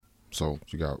So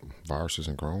you got viruses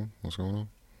in Chrome? What's going on?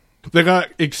 They got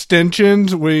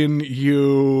extensions when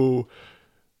you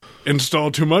install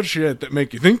too much shit that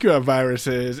make you think you have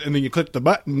viruses, and then you click the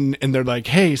button and they're like,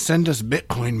 hey, send us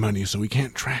Bitcoin money so we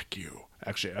can't track you.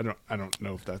 Actually, I don't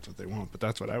know if that's what they want, but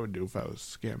that's what I would do if I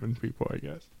was scamming people, I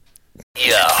guess.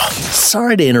 Yeah.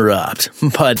 Sorry to interrupt,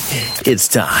 but it's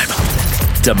time.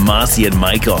 Demasi and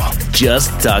Michael,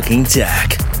 just talking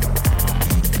tech.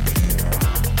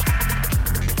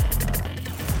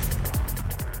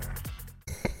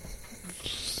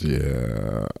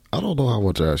 Yeah, I don't know how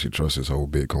much I actually trust this whole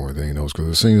Bitcoin thing, though, because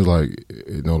it seems like,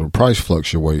 the price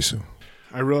fluctuates.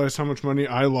 I realized how much money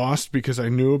I lost because I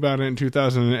knew about it in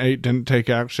 2008, didn't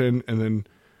take action, and then,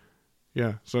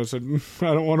 yeah, so I said,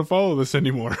 I don't want to follow this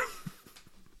anymore.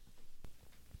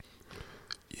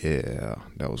 Yeah,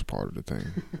 that was part of the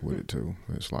thing with it, too.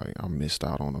 It's like I missed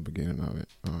out on the beginning of it,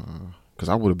 because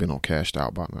I would have been cashed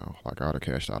out by now. Like, I would have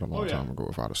cashed out a long time ago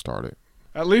if I'd have started.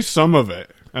 At least some of it.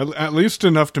 At least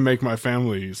enough to make my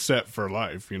family set for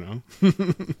life, you know?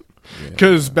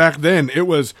 Because back then, it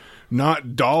was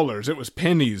not dollars. It was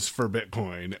pennies for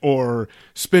Bitcoin. Or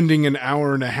spending an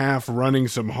hour and a half running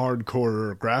some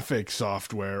hardcore graphics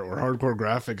software or hardcore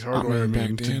graphics hardware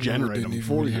to generate them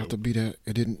for you. It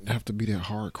didn't have to be that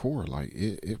hardcore. Like,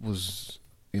 it was...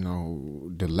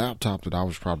 the laptop that I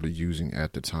was probably using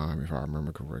at the time, if I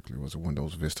remember correctly, was a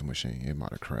Windows Vista machine. It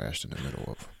might have crashed in the middle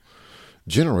of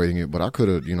generating it, but I could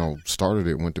have, started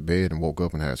it, went to bed, and woke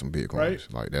up and had some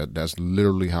Bitcoins. Right. Like that's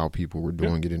literally how people were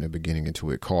doing it in the beginning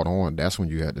until it caught on. That's when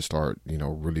you had to start,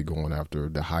 really going after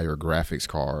the higher graphics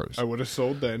cards. I would have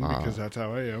sold then because that's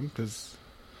how I am. Because,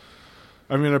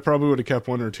 I probably would have kept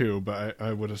one or two, but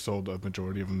I would have sold a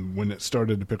majority of them when it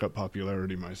started to pick up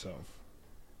popularity myself.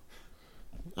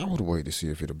 I would have waited to see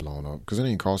if it had blown up because it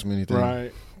didn't cost me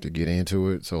anything to get into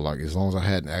it. So, like, as long as I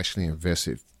hadn't actually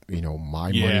invested my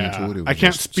money into it. I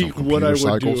can't speak what I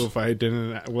would do if I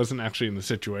wasn't actually in the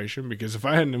situation, because if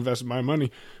I hadn't invested my money,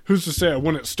 who's to say I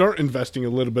wouldn't start investing a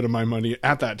little bit of my money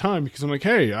at that time? Because I'm like,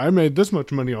 hey, I made this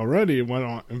much money already. Why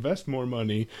don't I invest more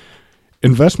money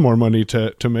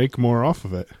to make more off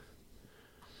of it?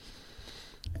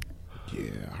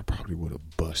 Yeah, I probably would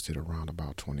have busted around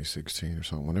about 2016 or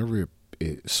something. Whenever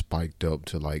it spiked up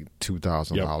to like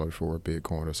 $2,000 for a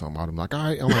Bitcoin or something, I'm like, all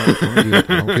right, I'm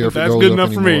good. I don't care if it goes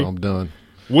up anymore. I'm done.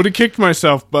 Would have kicked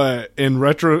myself, but in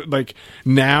retro, like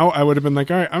now, I would have been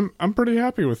like, all right, I'm pretty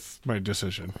happy with my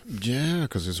decision. Yeah,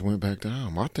 because it went back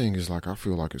down. My thing is, like, I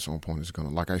feel like at some point it's gonna,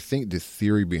 like, I think the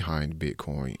theory behind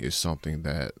Bitcoin is something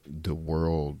that the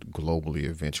world globally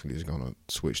eventually is gonna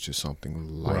switch to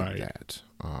something like that.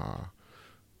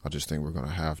 I just think we're going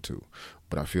to have to.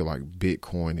 But I feel like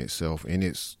Bitcoin itself and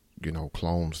its,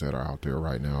 clones that are out there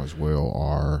right now as well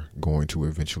are going to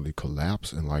eventually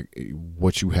collapse. And, like,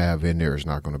 what you have in there is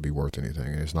not going to be worth anything.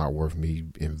 And it's not worth me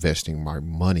investing my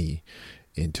money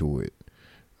into it.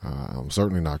 I'm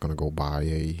certainly not going to go buy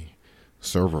a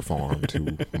server farm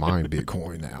to mine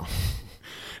Bitcoin now.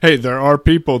 Hey, there are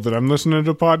people that I'm listening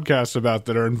to podcasts about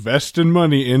that are investing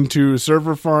money into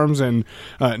server farms and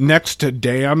next to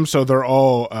dams, so they're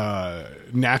all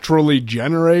naturally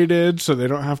generated, so they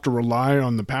don't have to rely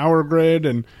on the power grid.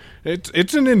 And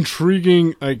it's an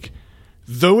intriguing, like,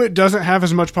 though it doesn't have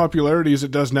as much popularity as it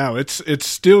does now, it's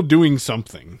still doing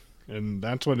something, and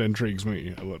that's what intrigues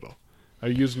me a little. I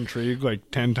used Intrigue like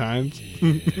 10 times.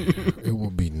 Yeah, it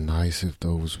would be nice if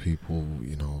those people,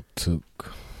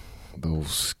 took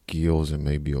those skills and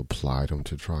maybe applied them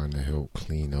to trying to help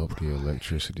clean up the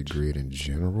electricity grid in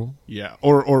general. Yeah,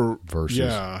 or versus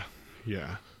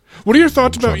yeah. What are your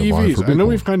thoughts about EVs? I know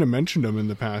we've kind of mentioned them in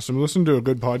the past. I'm listening to a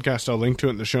good podcast. I'll link to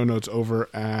it in the show notes over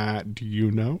at, do you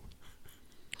know?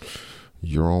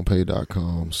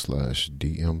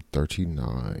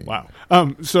 youronpay.com/dm39. Wow.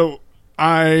 So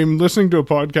I'm listening to a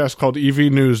podcast called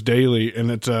EV News Daily, and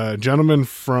it's a gentleman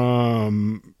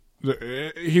from...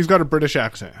 He's got a British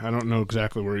accent. I don't know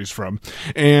exactly where he's from.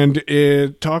 And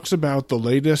it talks about the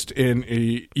latest in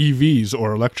EVs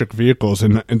or electric vehicles.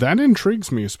 And that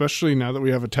intrigues me, especially now that we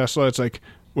have a Tesla. It's like,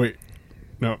 wait,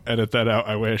 no, edit that out.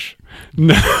 I wish.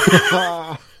 No.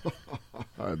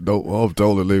 I'm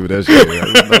totally leaving that shit. Now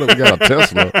that we got a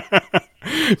Tesla.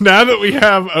 Now that we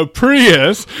have a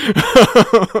Prius,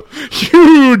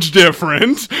 huge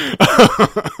difference.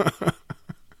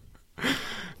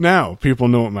 Now, people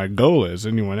know what my goal is.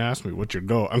 Anyone asks me, what's your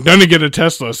goal? I'm going to get a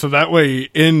Tesla, so that way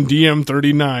in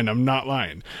dm39, I'm not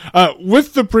lying.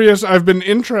 With the Prius, I've been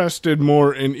interested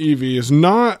more in EVs,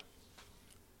 not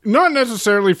not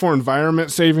necessarily for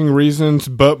environment saving reasons,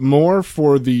 but more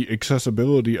for the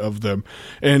accessibility of them.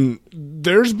 And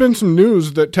there's been some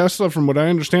news that Tesla, from what I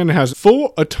understand, has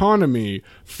full autonomy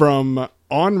from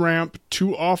on-ramp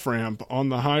to off-ramp on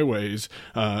the highways.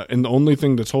 And the only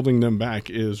thing that's holding them back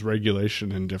is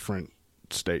regulation in different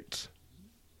states.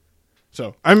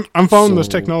 So I'm following this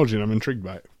technology and I'm intrigued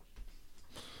by it.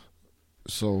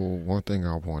 So one thing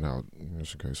I'll point out,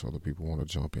 just in case other people want to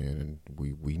jump in, and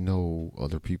we know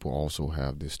other people also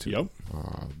have this too. Yep.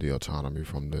 The autonomy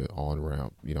from the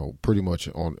on-ramp, pretty much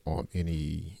on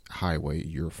any highway,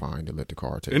 you're fine to let the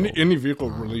car take over. Any vehicle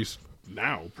released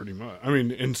now, pretty much. I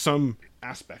mean, in some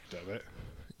aspect of it.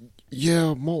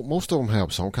 Yeah, most of them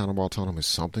have some kind of autonomous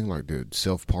something. Like the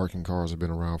self-parking cars have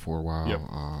been around for a while. Yep.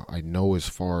 I know, as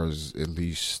far as, at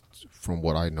least from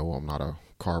what I know, I'm not a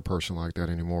car person like that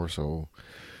anymore. So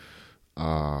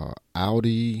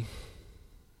Audi,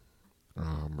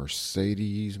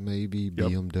 Mercedes, maybe, yep.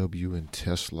 BMW and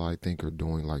Tesla, I think, are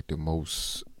doing like the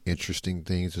most interesting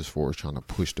things as far as trying to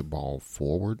push the ball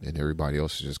forward, and everybody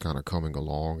else is just kind of coming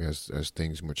along as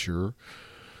things mature.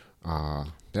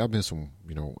 There have been some,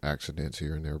 accidents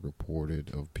here and there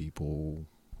reported of people.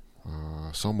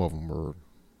 Some of them are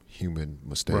human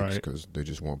mistakes because they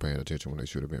just weren't paying attention when they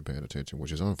should have been paying attention,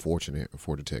 which is unfortunate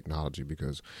for the technology,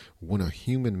 because when a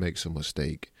human makes a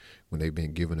mistake, when they've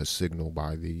been given a signal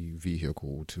by the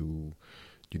vehicle to,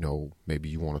 maybe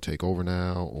you want to take over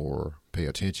now or pay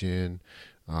attention,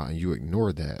 and you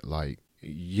ignore that, like,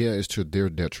 yeah, it's to their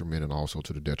detriment and also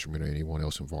to the detriment of anyone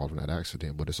else involved in that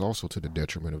accident, but it's also to the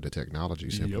detriment of the technology,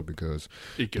 simply because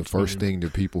the first thing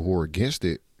that people who are against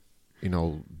it,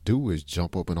 do is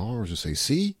jump up in arms and say,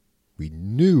 see, we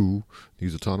knew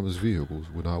these autonomous vehicles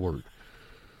would not work.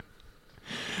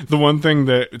 The one thing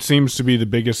that seems to be the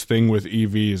biggest thing with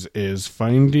EVs is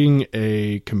finding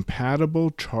a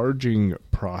compatible charging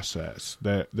process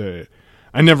that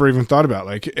I never even thought about.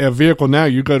 Like a vehicle now,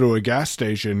 you go to a gas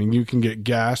station and you can get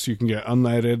gas, you can get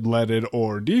unleaded, leaded,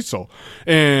 or diesel,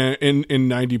 and in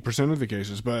 90% of the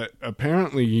cases. But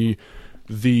apparently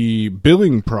the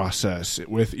billing process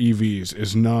with EVs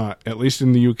is not, at least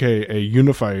in the UK, a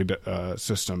unified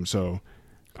system. So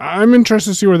I'm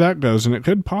interested to see where that goes, and it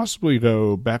could possibly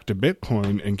go back to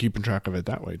Bitcoin and keeping track of it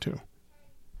that way too.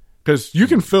 Because you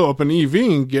can fill up an EV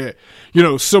and get,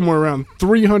 somewhere around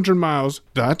 300 miles.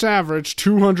 That's average,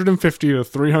 250 to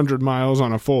 300 miles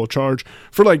on a full charge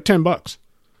for like $10.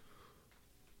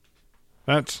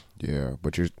 That's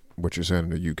but you're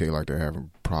saying in the UK, like, they're having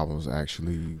problems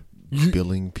actually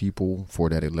billing people for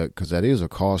that because that is a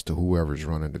cost to whoever's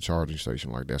running the charging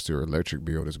station. Like, that's their electric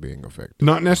bill that's being affected.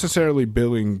 Not necessarily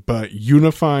billing, but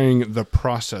unifying the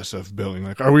process of billing.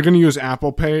 Like, are we going to use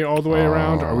Apple Pay all the way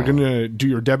around? Are we going to do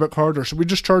your debit card, or should we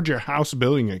just charge your house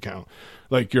billing account,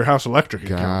 like your house electric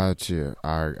account? Gotcha.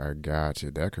 I got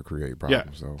you. That could create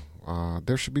problems, though.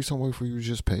 There should be some way for you to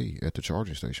just pay at the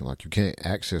charging station. Like, you can't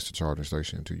access the charging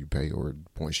station until you pay, or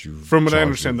once you. From what I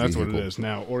understand, that's what it is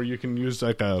now. Or you can use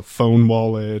like a phone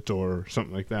wallet or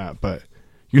something like that. But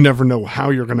you never know how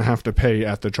you're going to have to pay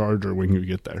at the charger when you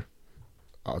get there.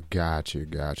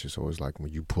 Gotcha. So it's like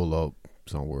when you pull up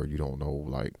somewhere, you don't know,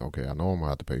 like, okay, I know I'm going to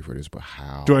have to pay for this, but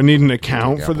how? Do I need an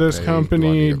account for this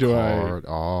company? Do I?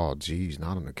 Oh, geez,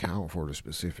 not an account for the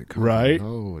specific company. Right.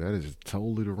 No, that is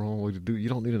totally the wrong way to do it. You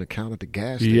don't need an account at the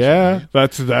gas station. Yeah, man.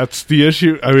 That's the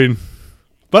issue. I mean,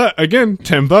 but again,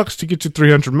 $10 to get you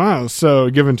 300 miles, so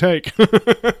give and take.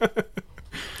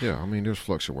 Yeah, I mean, there's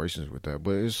fluctuations with that,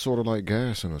 but it's sort of like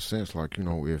gas in a sense. Like,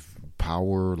 if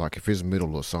power, like if it's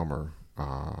middle of summer,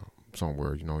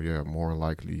 somewhere, more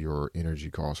likely your energy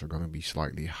costs are going to be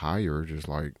slightly higher, just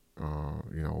like,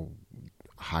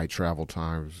 high travel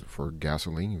times for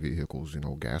gasoline vehicles.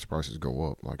 Gas prices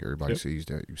go up. Like, everybody sees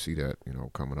that. You see that,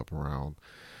 coming up around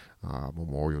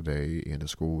Memorial Day, end of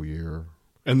school year.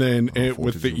 And then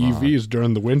with the EVs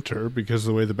during the winter, because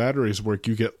of the way the batteries work,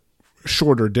 you get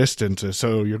shorter distances,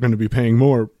 so you're going to be paying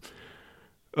more.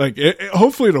 Like,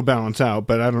 hopefully it'll balance out,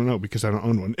 but I don't know because I don't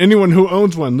own one. Anyone who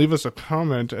owns one, leave us a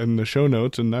comment in the show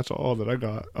notes, and that's all that I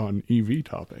got on EV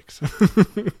topics.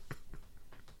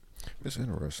 It's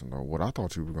interesting, though. What I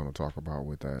thought you were going to talk about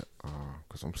with that,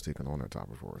 because I'm sticking on that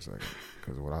topic for a second,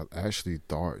 because what I actually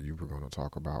thought you were going to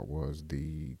talk about was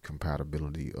the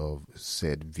compatibility of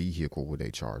said vehicle with a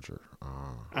charger.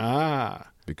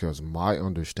 Because my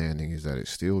understanding is that it's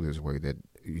still this way, that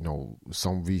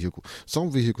some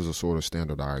vehicles are sort of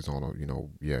standardized on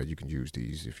you can use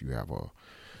these if you have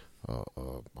I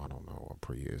don't know, a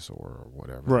Prius or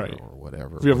whatever, right? Or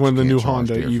whatever. If you have one of the new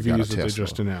Honda EVs that they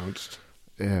just announced.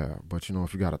 Yeah, but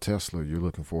if you got a Tesla, you're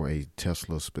looking for a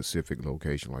Tesla specific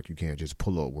location. Like you can't just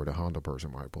pull up where the Honda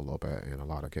person might pull up at in a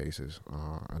lot of cases.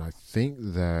 And I think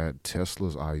that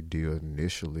Tesla's idea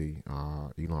initially,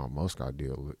 Elon Musk's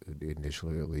idea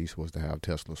initially at least, was to have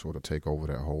Tesla sort of take over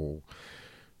that whole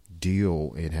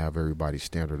deal and have everybody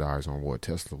standardize on what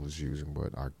Tesla was using.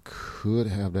 But I could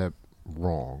have that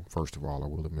wrong. First of all, I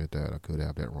will admit that I could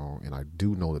have that wrong, and I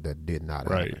do know that did not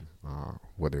happen,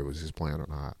 whether it was his plan or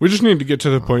not. We just need to get to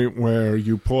the point where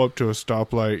you pull up to a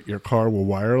stoplight, your car will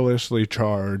wirelessly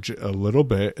charge a little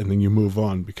bit, and then you move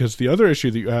on. Because the other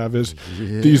issue that you have is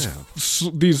these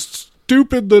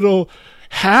stupid little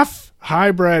half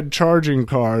hybrid charging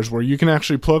cars where you can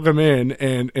actually plug them in,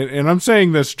 and I'm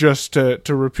saying this just to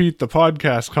repeat the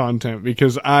podcast content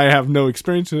because I have no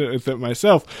experience with it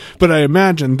myself, but I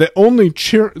imagine they only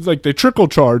they trickle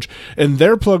charge, and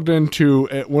they're plugged into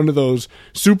one of those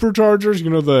superchargers,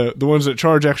 the ones that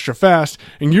charge extra fast,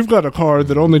 and you've got a car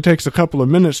that only takes a couple of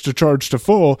minutes to charge to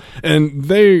full, and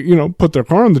they put their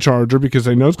car on the charger because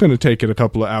they know it's going to take it a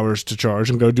couple of hours to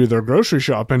charge and go do their grocery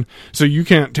shopping, so you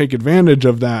can't take advantage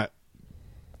of that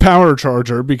power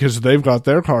charger because they've got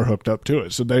their car hooked up to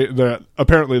it. So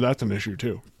apparently that's an issue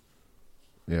too.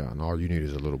 Yeah, and all you need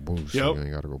is a little boost. Yep. So you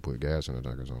ain't got to go put gas in the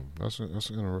tank or something. That's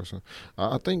interesting.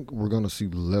 I think we're going to see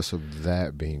less of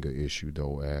that being an issue,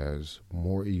 though, as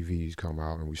more EVs come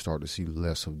out and we start to see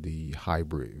less of the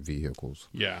hybrid vehicles.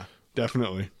 Yeah,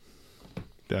 definitely.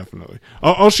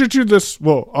 I'll shoot you this.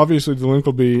 Well, obviously the link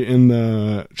will be in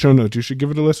the show notes. You should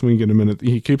give it a listen when you get a minute.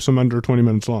 He keeps them under 20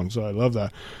 minutes long, so I love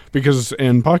that. Because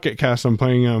in Pocket Cast, I'm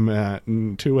playing them at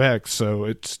 2x, so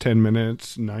it's 10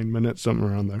 minutes, 9 minutes, something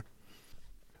around there.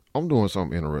 I'm doing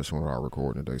something interesting with our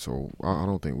recording today, so I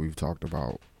don't think we've talked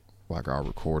about like our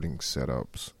recording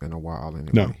setups in a while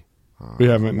anyway. No, we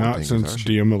haven't, not since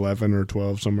actually, DM11 or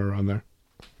 12, somewhere around there.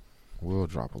 We'll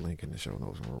drop a link in the show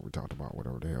notes where we talked about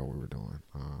whatever the hell we were doing.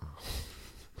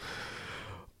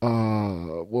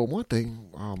 Well, one thing,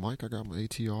 Mike, I got my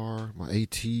AT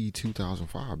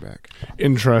 2005 back.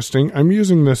 Interesting. I'm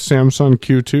using the Samsung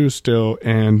Q2 still,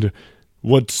 and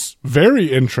what's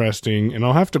very interesting, and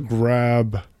I'll have to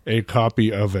grab a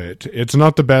copy of it. It's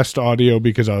not the best audio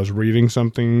because I was reading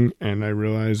something, and I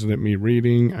realized that me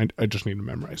reading, I just need to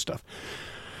memorize stuff.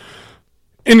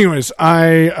 Anyways,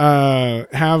 I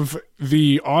have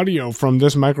the audio from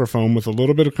this microphone with a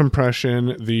little bit of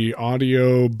compression, the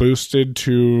audio boosted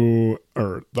to,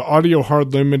 or the audio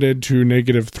hard limited to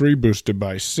 -3 boosted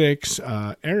by 6,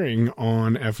 airing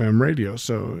on FM radio.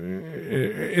 So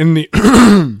in the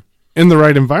in the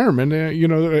right environment,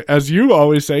 as you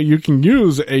always say, you can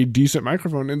use a decent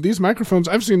microphone. And these microphones,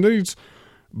 I've seen these.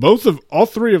 All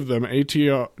three of them, AT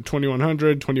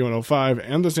 2100, 2105,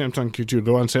 and the Samsung Q2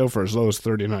 go on sale for as low as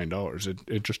 $39.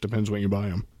 It just depends when you buy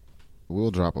them.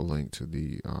 We'll drop a link to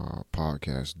the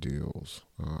podcast deals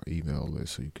email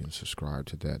list so you can subscribe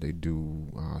to that. They do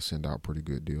send out pretty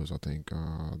good deals. I think,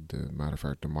 matter of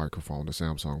fact, the microphone, the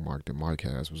Samsung mic that Mike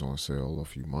has was on sale a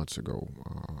few months ago.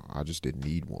 I just didn't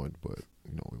need one, but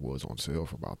it was on sale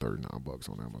for about $39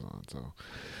 on Amazon. So,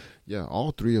 yeah,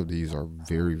 all three of these are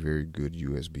very, very good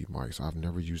USB mics. I've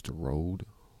never used a Rode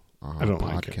I don't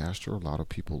podcaster. A lot of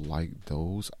people like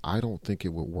those. I don't think it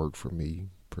would work for me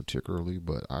particularly,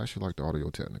 but I actually like the Audio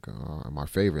Technica. My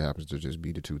favorite happens to just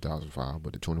be the 2005,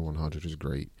 but the 2100 is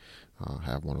great. I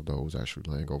have one of those actually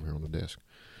laying over here on the desk.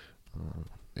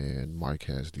 And Mike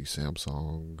has the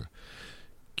Samsung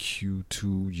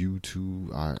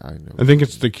Q2U2. I think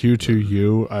it's the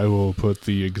Q2U. I will put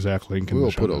the exact link in the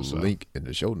show notes. We'll put a link in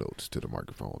the show notes to the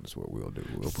microphone is what we'll do.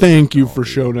 Thank you for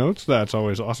show notes. That's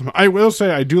always awesome. I will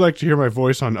say I do like to hear my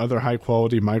voice on other high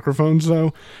quality microphones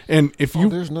though. And if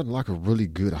there's nothing like a really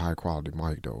good high quality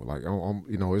mic though. Like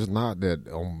it's not that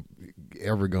I'm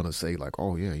ever gonna say like,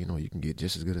 oh yeah, you can get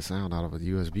just as good a sound out of a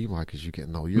USB mic as you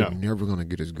can. No, you're never gonna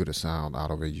get as good a sound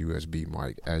out of a USB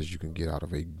mic as you can get out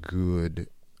of a good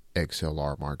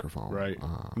XLR microphone. Right.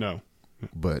 No.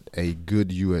 But a good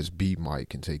USB mic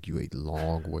can take you a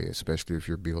long way, especially if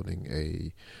you're building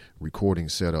a recording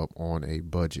setup on a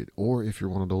budget, or if you're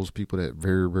one of those people that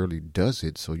very rarely does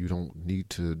it, so you don't need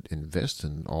to invest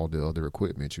in all the other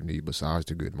equipment you need besides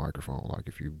the good microphone. Like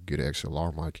if you get an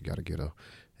XLR mic, you got to get a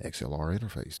XLR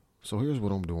interface. So here's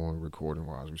what I'm doing recording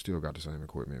wise. We still got the same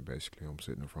equipment basically. I'm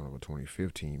sitting in front of a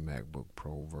 2015 MacBook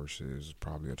Pro versus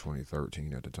probably a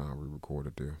 2013 at the time we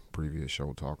recorded the previous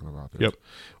show talking about this. Yep.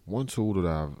 One tool that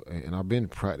I've been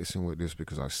practicing with this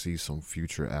because I see some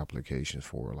future applications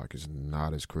for it. Like it's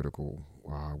not as critical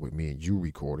with me and you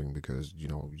recording because you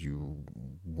know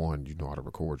how to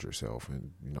record yourself, and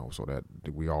so that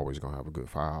we always gonna have a good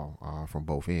file from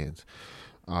both ends.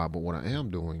 But what I am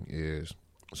doing is,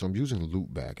 so I'm using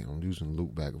Loopback, and I'm using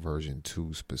Loopback version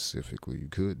 2 specifically. You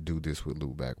could do this with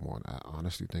Loopback 1. I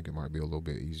honestly think it might be a little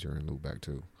bit easier in Loopback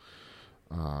 2.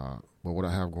 But what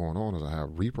I have going on is I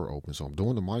have Reaper open. So I'm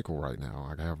doing the Michael right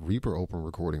now. I have Reaper open,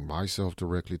 recording myself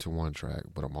directly to one track,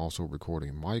 but I'm also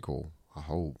recording Michael, I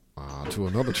hope, to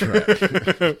another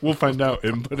track. We'll find out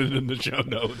and put it in the show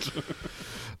notes.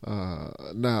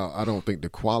 Now, I don't think the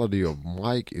quality of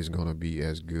Mike is going to be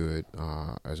as good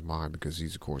as mine, because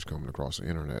he's, of course, coming across the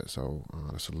internet. So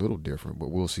it's a little different,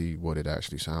 but we'll see what it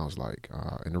actually sounds like.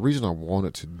 And the reason I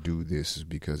wanted to do this is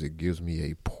because it gives me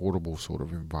a portable sort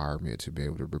of environment to be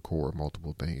able to record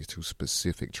multiple things to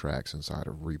specific tracks inside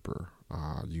of Reaper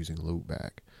using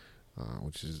Loopback.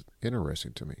 Which is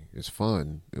interesting to me. It's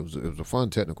fun. It was a fun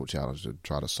technical challenge to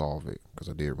try to solve it, because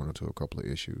I did run into a couple of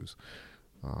issues.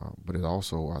 But it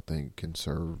also, I think, can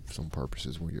serve some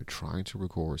purposes when you're trying to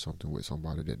record something with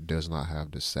somebody that does not have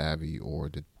the savvy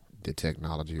or the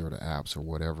technology or the apps or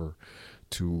whatever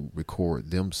to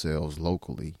record themselves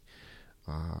locally.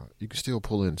 You can still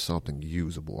pull in something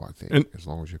usable, I think, as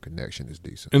long as your connection is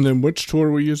decent. And then which tool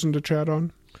are we using to chat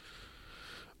on?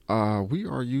 We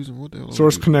are using, what the hell?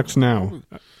 Source Connects Now.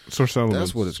 Source Elements.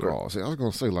 That's what it's called. See, I was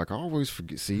going to say, like, I always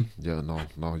forget. See? Yeah,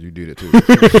 no, you did it too.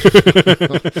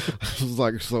 It's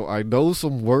like, so I know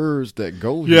some words that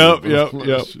go here.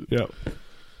 Yep.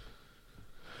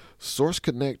 Source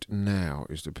Connect Now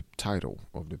is the title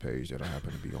of the page that I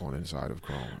happen to be on inside of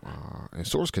Chrome. And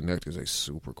Source Connect is a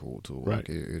super cool tool. Right. Like,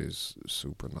 it is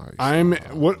super nice.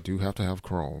 What do you have to have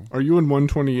Chrome? Are you in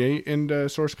 128 in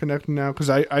Source Connect now?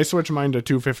 Because I switched mine to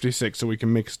 256 so we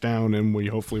can mix down and we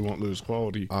hopefully won't lose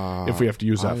quality if we have to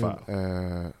use that file.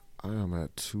 I am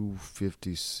at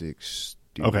 256.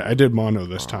 Okay, I did mono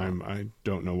this time. I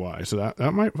don't know why. So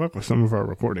that might fuck with some of our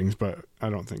recordings, but I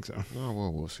don't think so. Oh,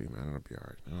 well, we'll see, man. It'll be all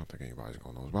right. I don't think anybody's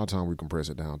going to know. By the time we compress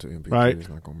it down to MP3, right. It's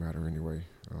not going to matter anyway.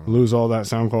 Lose all that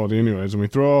sound quality anyways. And we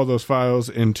throw all those files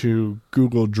into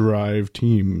Google Drive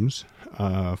Teams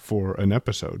for an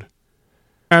episode.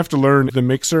 I have to learn the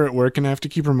mixer at work, and I have to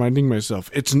keep reminding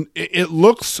myself it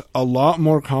looks a lot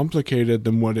more complicated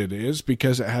than what it is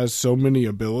because it has so many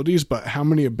abilities, but how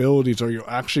many abilities are you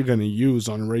actually going to use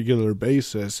on a regular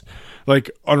basis?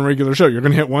 Like on a regular show, you're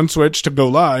going to hit one switch to go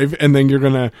live, and then you're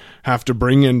going to have to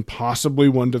bring in possibly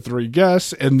 1 to 3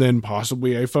 guests and then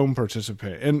possibly a phone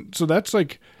participant. And so that's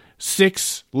like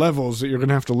 6 levels that you're going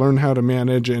to have to learn how to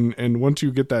manage. And once you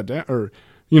get that down, or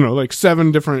like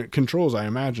 7 different controls, I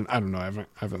imagine. I don't know. I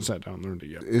haven't sat down and learned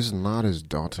it yet. It's not as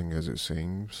daunting as it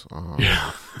seems.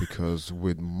 Because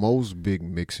with most big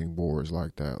mixing boards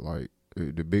like that, like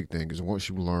the big thing is once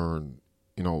you learn,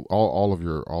 all of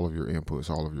your inputs,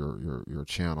 all of your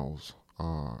channels,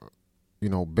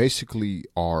 basically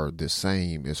are the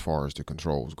same as far as the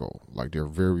controls go. Like there are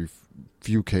very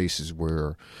few cases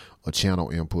where a channel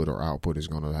input or output is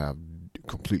going to have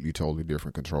completely totally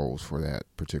different controls for that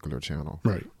particular channel.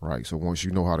 Right. So once you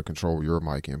know how to control your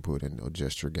mic input and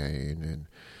adjust your gain and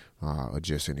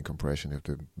adjust any compression if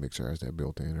the mixer has that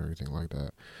built in or anything like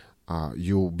that,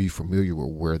 you'll be familiar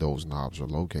with where those knobs are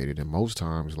located. And most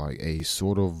times like a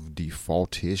sort of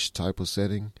default-ish type of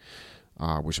setting,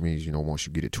 which means, once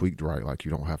you get it tweaked right, like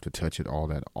you don't have to touch it all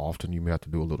that often. You may have to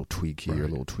do a little tweak here, a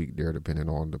little tweak there, depending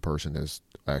on the person that's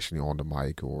actually on the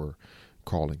mic or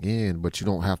calling in, but you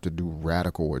don't have to do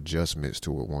radical adjustments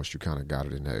to it once you kind of got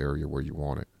it in that area where you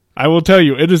want it. I will tell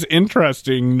you, it is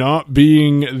interesting not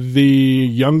being the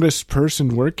youngest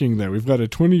person working there. We've got a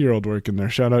 20-year-old working there.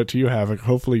 Shout out to you, Havoc.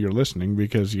 Hopefully you're listening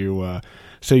because you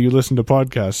say you listen to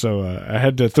podcasts, so I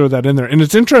had to throw that in there. And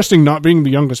it's interesting not being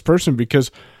the youngest person because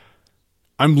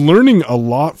I'm learning a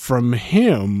lot from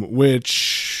him,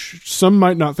 which some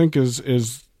might not think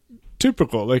is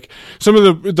typical. Like some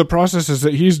of the processes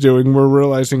that he's doing, we're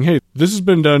realizing, hey, this has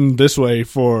been done this way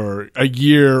for a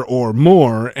year or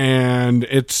more, and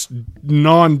it's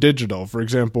non-digital. For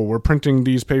example, we're printing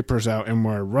these papers out and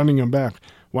we're running them back.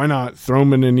 Why not throw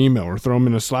them in an email or throw them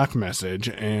in a Slack message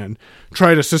and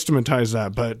try to systematize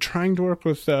that? But trying to work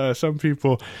with some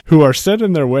people who are set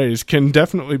in their ways can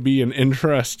definitely be an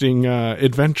interesting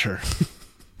adventure.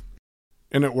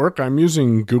 And at work, I'm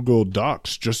using Google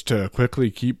Docs just to quickly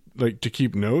keep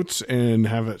notes and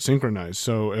have it synchronized.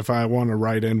 So if I want to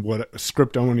write in what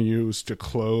script I want to use to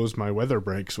close my weather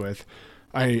breaks with,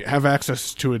 I have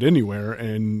access to it anywhere,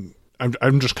 and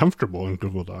I'm just comfortable in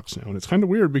Google Docs now. And it's kind of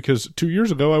weird because 2 years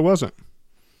ago I wasn't.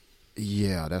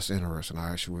 Yeah, that's interesting.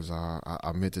 I actually was.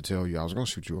 I meant to tell you. I was going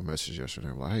to shoot you a message yesterday.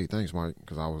 I'm like, hey, thanks, Mike,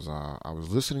 because I was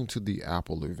listening to the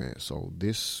Apple event. So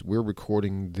we're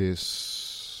recording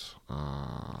this.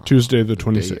 Tuesday the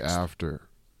 26th. Day after.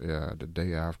 the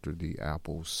day after the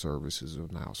Apple services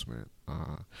announcement.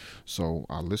 So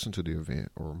I listened to the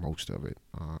event, or most of it,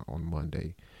 on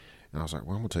Monday. And I was like,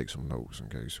 well, I'm going to take some notes in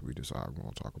case we decide we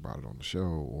want to talk about it on the show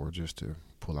or just to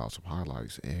pull out some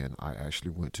highlights. And I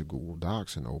actually went to Google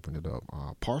Docs and opened it up,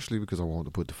 partially because I wanted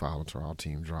to put the file into our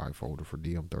team drive folder for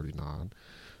dm39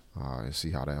 and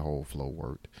see how that whole flow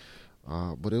worked.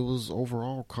 But it was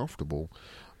overall comfortable.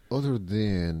 Other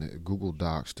than Google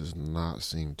Docs does not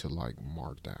seem to like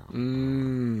Markdown.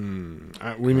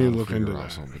 We need to look into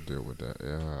that. Something to deal with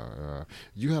that.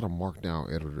 You had a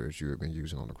Markdown editor that you had been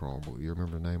using on the Chromebook. You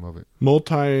remember the name of it?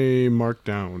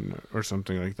 Multi-Markdown or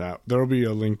something like that. There'll be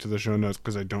a link to the show notes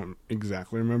because I don't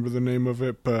exactly remember the name of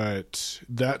it, but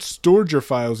that stored your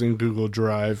files in Google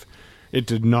Drive. It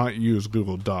did not use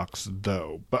Google Docs,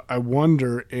 though. But I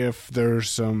wonder if there's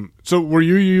some... So were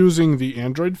you using the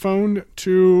Android phone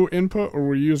to input, or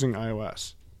were you using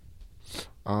iOS?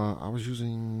 I was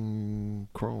using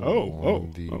Chrome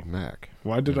on the Mac.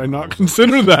 Why did I not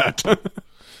consider that?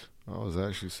 I was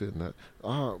actually sitting at...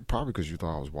 probably because you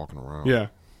thought I was walking around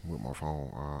with my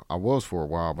phone. I was for a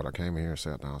while, but I came in here and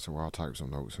sat down and said, well, I'll type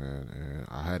some notes in. And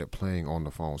I had it playing on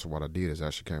the phone. So what I did is I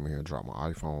actually came in here and dropped my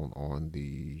iPhone on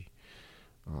the...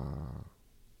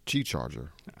 Qi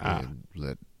charger and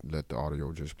let the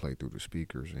audio just play through the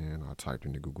speakers, and I typed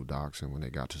into Google Docs, and when they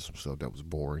got to some stuff that was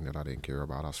boring that I didn't care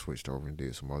about, I switched over and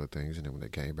did some other things, and then when they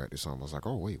came back to something, I was like,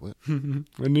 oh wait, what?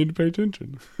 I need to pay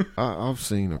attention. I've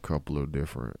seen a couple of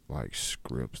different like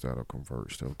scripts that'll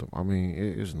convert stuff to, I mean,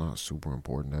 it's not super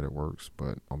important that it works,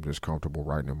 but I'm just comfortable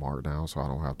writing in Markdown so I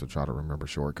don't have to try to remember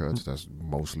shortcuts. That's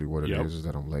mostly what it is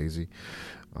that I'm lazy.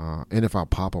 And if I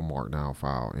pop a Markdown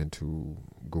file into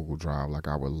Google Drive, like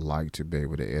I would like to be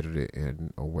able to edit it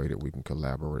in a way that we can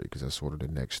collaborate, because that's sort of the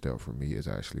next step for me is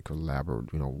actually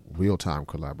real-time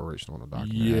collaboration on a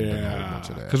document. Yeah,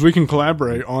 because we can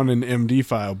collaborate on an MD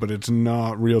file, but it's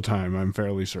not real-time, I'm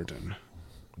fairly certain.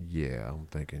 Yeah, I'm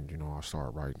thinking, I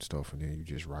start writing stuff and then you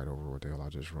just write over what the hell I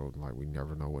just wrote, and like we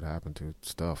never know what happened to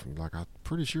stuff. And like, I'm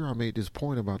pretty sure I made this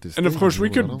point about this. And of course,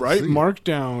 we could write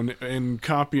Markdown and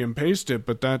copy and paste it,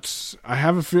 but I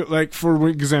have a feel like, for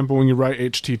example, when you write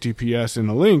HTTPS in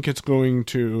a link, it's going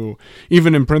to,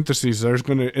 even in parentheses, it's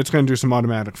going to do some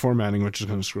automatic formatting, which is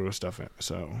going to screw with stuff in.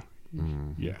 So.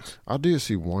 Yeah, I did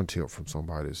see one tip from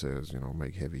somebody that says,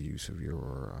 make heavy use of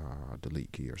your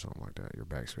delete key or something like that, your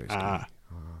backspace key,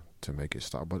 to make it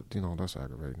stop. But that's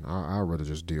aggravating. I'd rather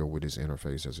just deal with this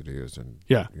interface as it is than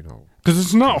because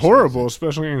it's not horrible,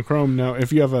 especially in Chrome. Now,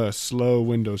 if you have a slow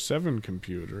Windows 7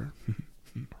 computer.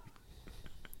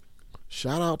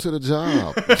 Shout out to the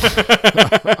job.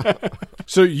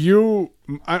 So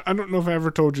I don't know if I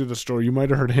ever told you the story. You might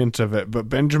have heard hints of it, but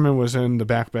Benjamin was in the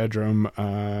back bedroom.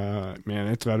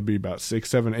 It's got to be about 6,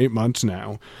 7, 8 months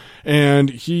now. And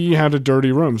he had a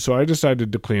dirty room. So I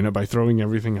decided to clean it by throwing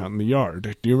everything out in the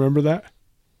yard. Do you remember that?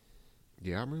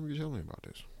 Yeah, I remember you telling me about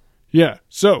this. Yeah.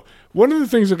 So one of the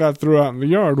things that got thrown out in the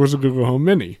yard was a Google Home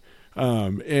Mini.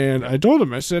 And I told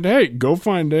him, I said, hey, go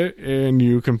find it and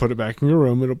you can put it back in your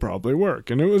room. It'll probably work.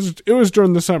 And it was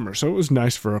during the summer, so it was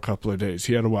nice for a couple of days.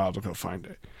 He had a while to go find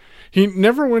it. He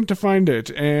never went to find it.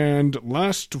 And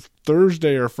last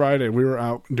Thursday or Friday, we were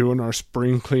out doing our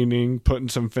spring cleaning, putting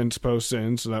some fence posts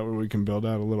in so that way we can build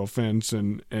out a little fence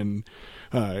and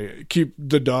keep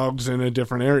the dogs in a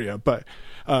different area. But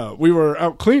we were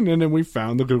out cleaning and we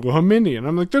found the Google Home Mini. And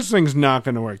I'm like, this thing's not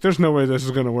going to work. There's no way this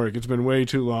is going to work. It's been way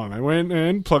too long. I went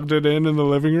and plugged it in the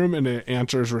living room and it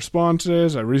answers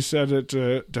responses. I reset it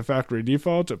to factory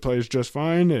defaults. It plays just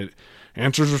fine. It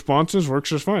answers responses, works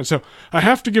just fine. So I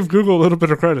have to give Google a little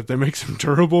bit of credit. They make some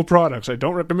durable products. I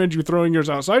don't recommend you throwing yours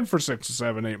outside for 6,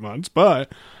 7, 8 months, but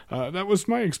that was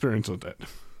my experience with it.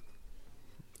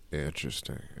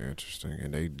 Interesting.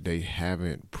 And they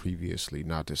haven't previously,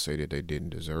 not to say that they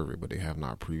didn't deserve it, but they have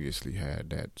not previously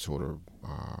had that sort of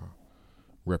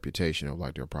reputation of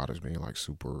like their products being like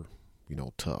super,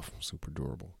 tough, super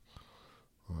durable.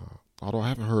 Although I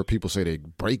haven't heard people say they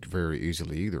break very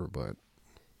easily either, but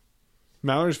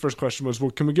Mallory's first question was,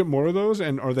 well, can we get more of those?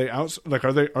 And are they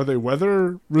are they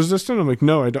weather resistant? I'm like,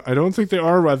 no, I don't think they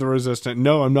are weather resistant.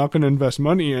 No, I'm not going to invest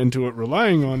money into it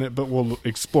relying on it, but we'll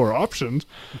explore options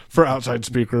for outside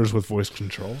speakers with voice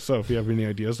control. So if you have any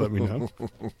ideas, let me know.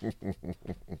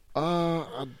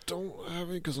 I don't have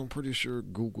any because I'm pretty sure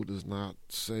Google does not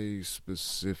say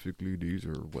specifically these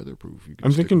are weatherproof.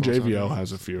 I'm thinking JBL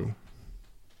has a few.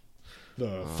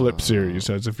 The Flip series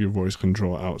has a few voice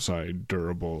control outside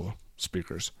durable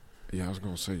speakers. Yeah, I was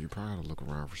gonna say you probably have to look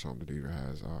around for something that either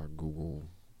has Google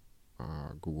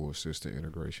Assistant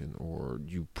integration, or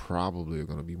you probably are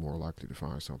gonna be more likely to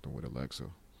find something with Alexa.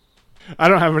 I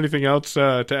don't have anything else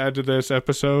to add to this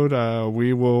episode.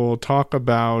 We will talk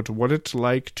about what it's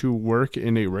like to work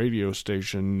in a radio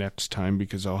station next time,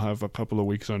 because I'll have a couple of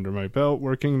weeks under my belt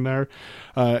working there,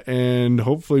 and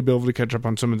hopefully be able to catch up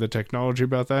on some of the technology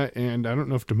about that. And I don't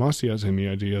know if Demasi has any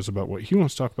ideas about what he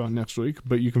wants to talk about next week,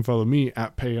 but you can follow me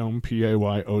at Payown,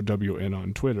 P-A-Y-O-W-N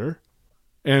on Twitter.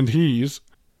 And he's...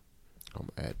 I'm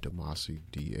at Demasi,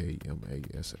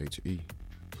 D-A-M-A-S-H-E.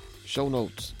 Show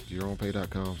notes,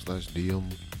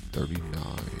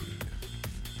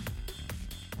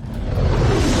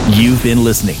 yourownpay.com/dm39. You've been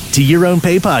listening to Your Own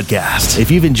Pay Podcast. If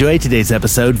you've enjoyed today's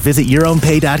episode, visit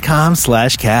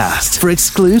yourownpay.com/cast for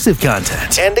exclusive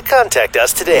content and to contact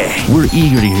us today. We're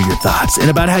eager to hear your thoughts and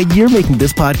about how you're making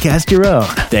this podcast your own.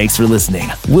 Thanks for listening.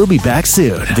 We'll be back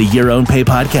soon. The Your Own Pay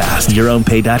Podcast,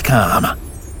 yourownpay.com.